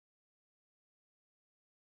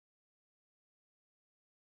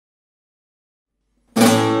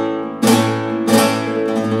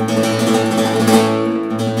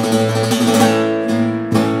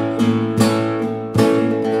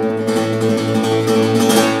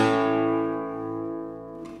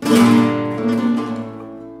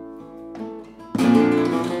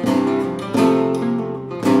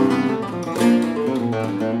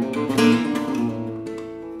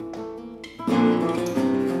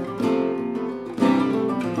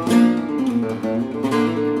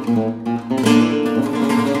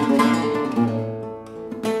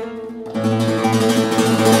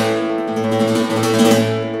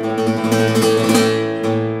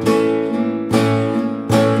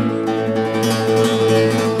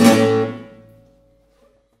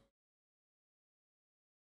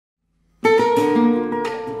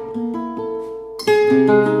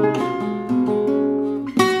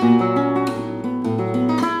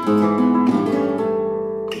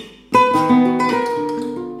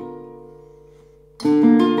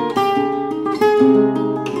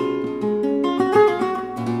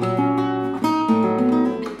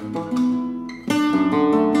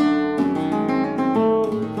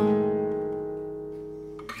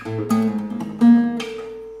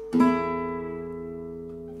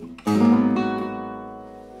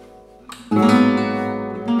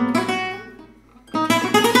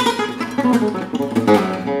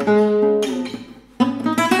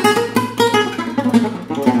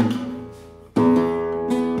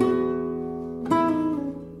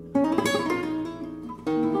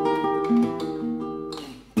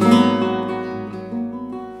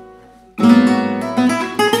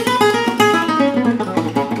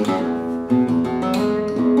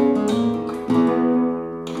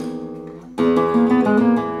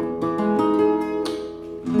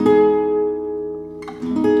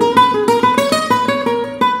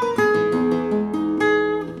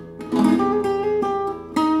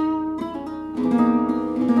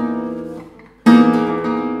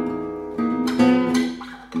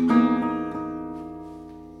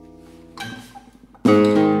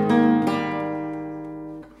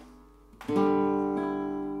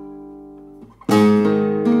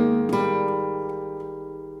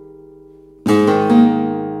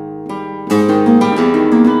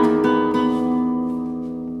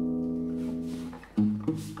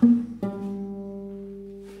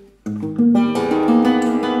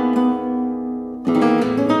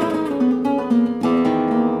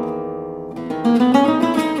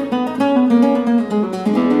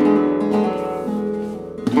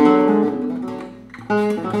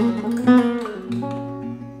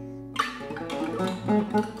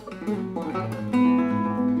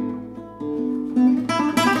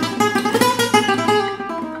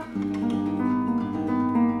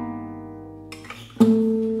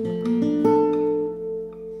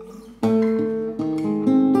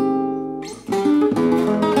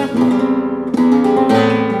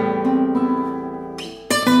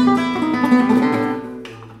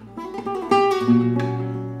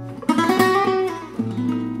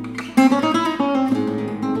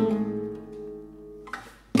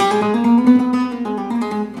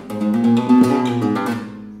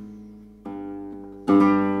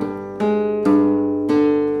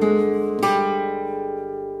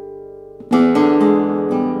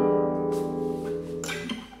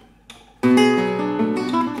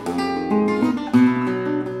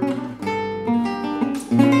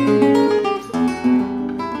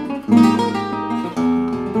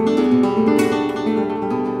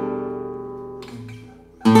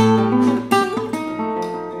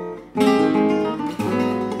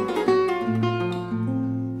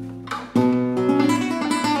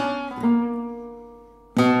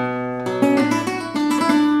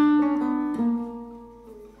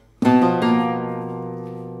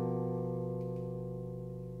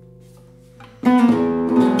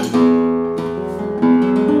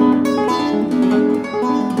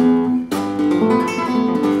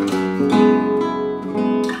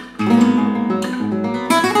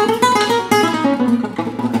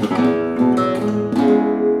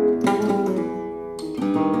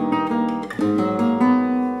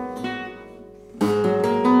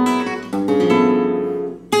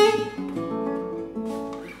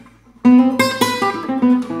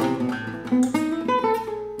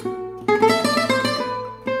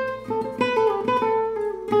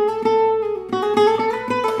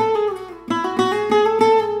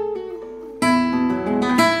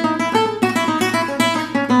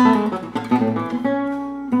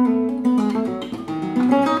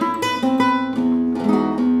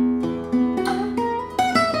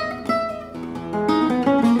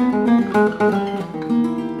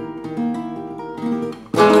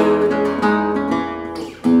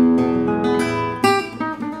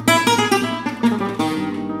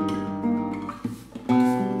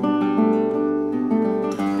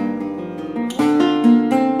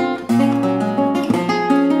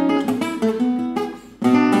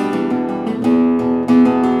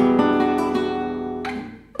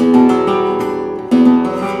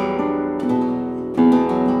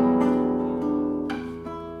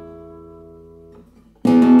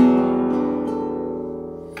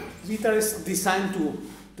Guitar is designed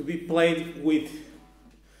to be played with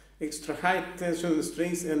extra high tension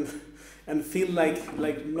strings and feel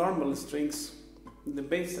like normal strings, the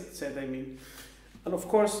bass set I mean. And of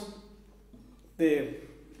course the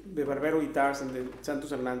Barbero guitars and the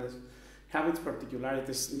Santos Hernandez have its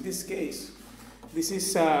particularities. In this case, this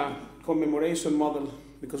is a commemoration model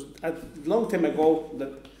because a long time ago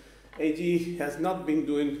that AG has not been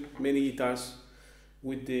doing many guitars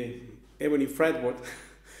with the ebony fretboard.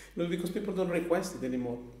 Because people don't request it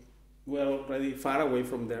anymore. We're already far away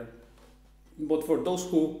from there. But for those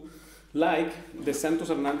who like the Santos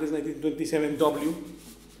Hernandez 1927w,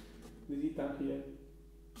 the guitar here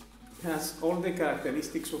has all the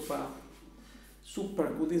characteristics of a super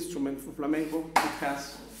good instrument for flamenco. It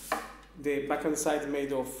has the back and side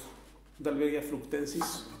made of Dalbergia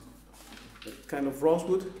fructensis, kind of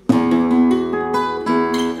rosewood,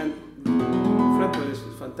 and fretboard is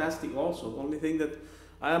fantastic also. The only thing that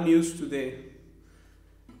I am used to the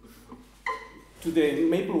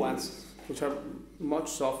maple ones, which are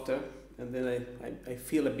much softer, and then I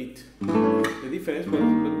feel a bit the difference.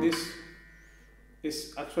 But this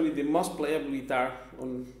is actually the most playable guitar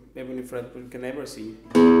on ebony fretboard you can ever see.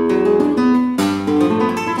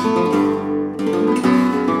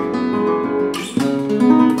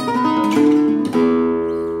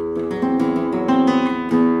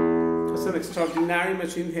 It's an extraordinary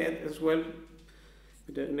machine head as well,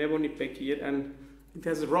 with an ebony peck here, and it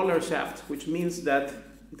has a roller shaft, which means that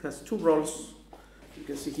it has two rolls. You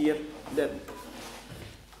can see here that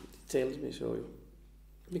details me show you,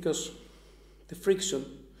 because the friction,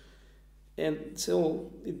 and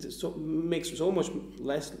so it makes so much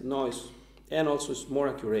less noise, and also it's more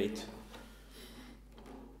accurate.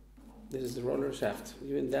 This is the roller shaft.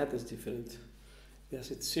 Even that is different.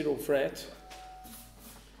 Yes, it's 0 fret,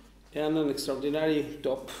 and an extraordinary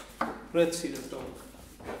top, red cedar top.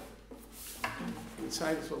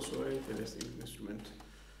 Inside is also a very interesting instrument,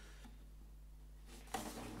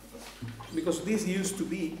 because this used to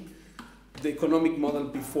be the economic model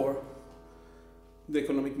before the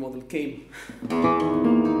economic model came.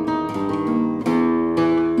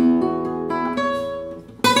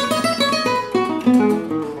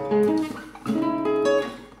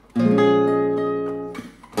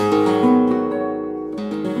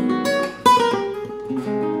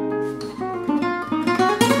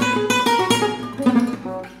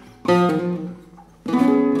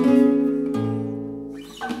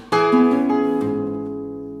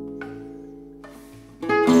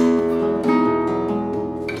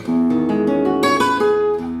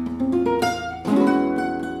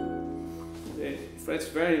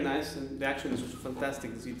 Very nice, and the action is also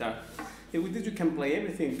fantastic, this guitar. And with this you can play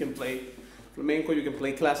everything. You can play flamenco, you can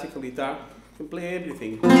play classical guitar, you can play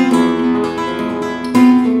everything.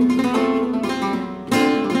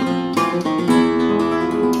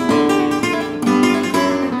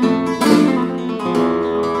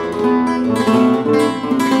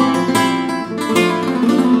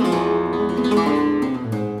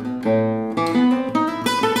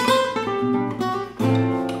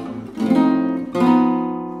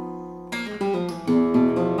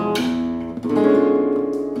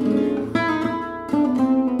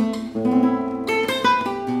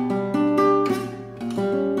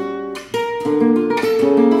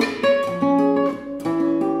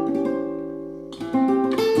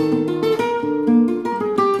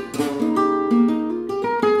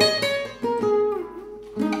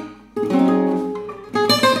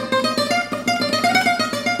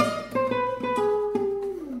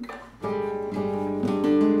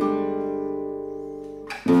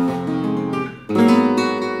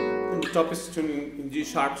 Top is tuned in G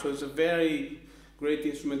sharp, so it's a very great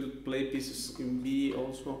instrument to play pieces in B,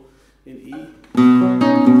 also in E.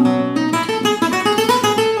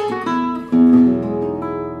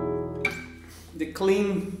 The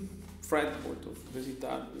clean fretboard of the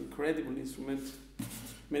guitar, incredible instrument.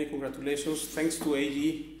 Many congratulations. Thanks to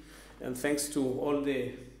AG, and thanks to all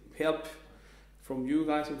the help from you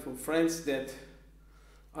guys and from friends that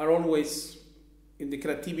are always in the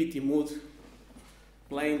creativity mood,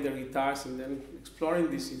 playing their guitars and then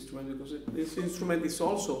exploring this instrument, because this instrument is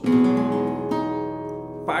also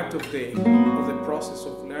part of the process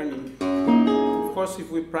of learning. Of course,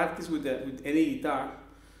 if we practice with any guitar,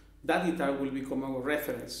 that guitar will become our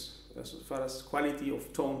reference as far as quality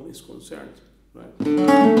of tone is concerned, right?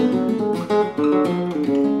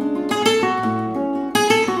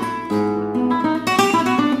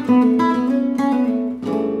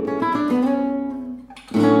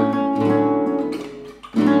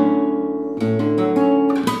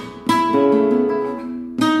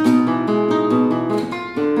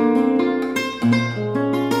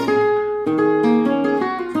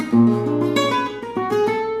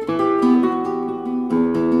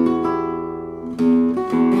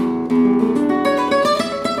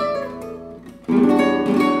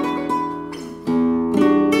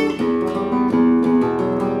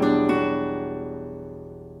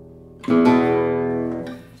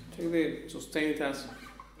 Sustain it as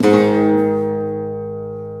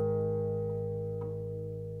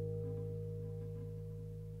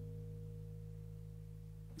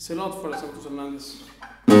it's a lot for Santos Hernandez.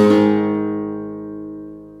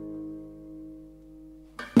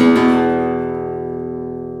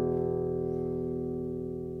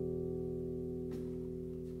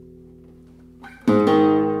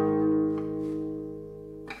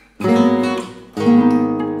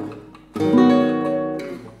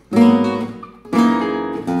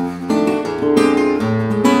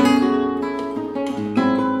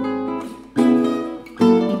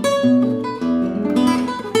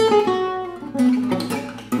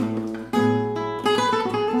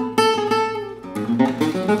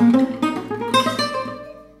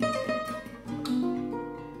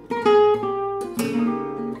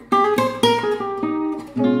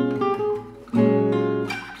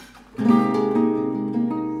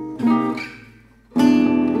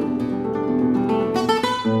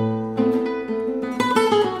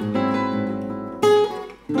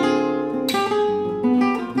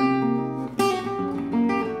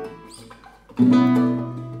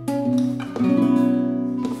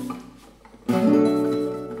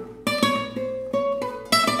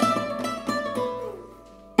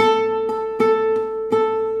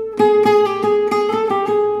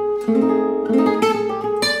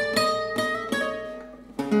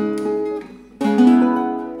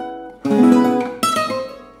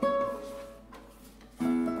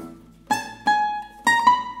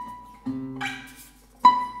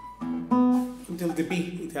 until the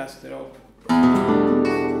B it has there all.